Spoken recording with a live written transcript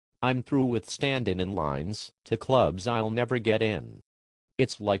I'm through with standing in lines to clubs I'll never get in.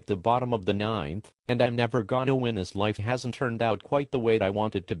 It's like the bottom of the ninth, and I'm never gonna win as life hasn't turned out quite the way I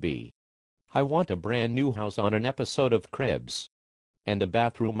want it to be. I want a brand new house on an episode of Cribs. And a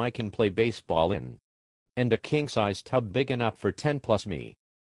bathroom I can play baseball in. And a king-size tub big enough for 10 plus me.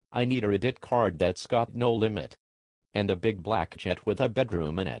 I need a Reddit card that's got no limit. And a big black jet with a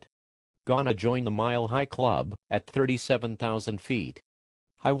bedroom in it. Gonna join the Mile High Club at 37,000 feet.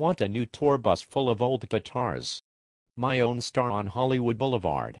 I want a new tour bus full of old guitars. My own star on Hollywood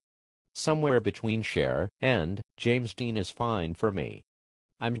Boulevard. Somewhere between Cher and James Dean is fine for me.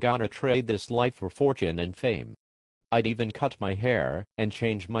 I'm gonna trade this life for fortune and fame. I'd even cut my hair and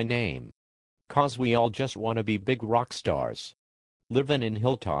change my name. 'Cause we all just wanna be big rock stars. Living in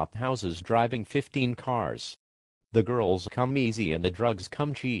hilltop houses driving 15 cars. The girls come easy and the drugs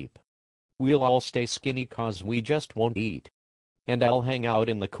come cheap. We'll all stay skinny 'cause we just won't eat. And I'll hang out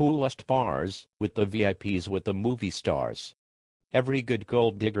in the coolest bars with the VIPs with the movie stars. Every good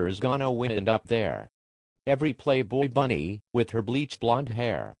gold digger's gonna wind up there. Every Playboy bunny with her bleached blonde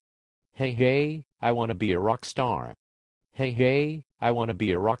hair. Hey hey, I wanna be a rock star. Hey hey, I wanna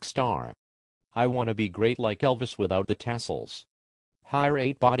be a rock star. I wanna be great like Elvis without the tassels. Hire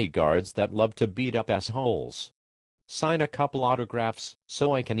 8 bodyguards that love to beat up assholes. Sign a couple autographs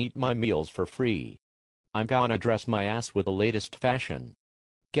so I can eat my meals for free. I'm gonna dress my ass with the latest fashion.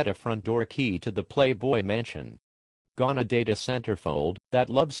 Get a front door key to the Playboy mansion. Gonna date a centerfold that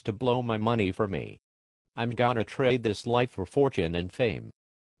loves to blow my money for me. I'm gonna trade this life for fortune and fame.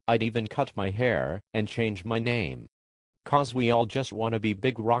 I'd even cut my hair and change my name. 'Cause we all just wanna be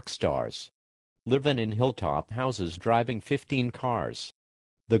big rock stars. Living in hilltop houses driving 15 cars.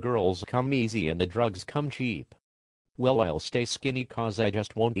 The girls come easy and the drugs come cheap. Well, I'll stay skinny 'cause I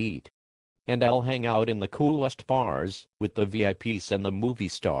just won't eat. And I'll hang out in the coolest bars with the VIPs and the movie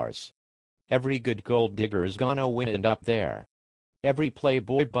stars. Every good gold digger's gonna wind up there. Every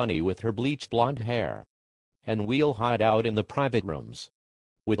Playboy bunny with her bleached blonde hair. And we'll hide out in the private rooms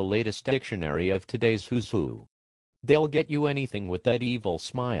with the latest dictionary of today's who's who. They'll get you anything with that evil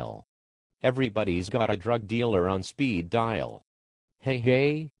smile. Everybody's got a drug dealer on speed dial. Hey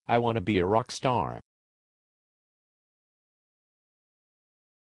hey, I wanna be a rock star.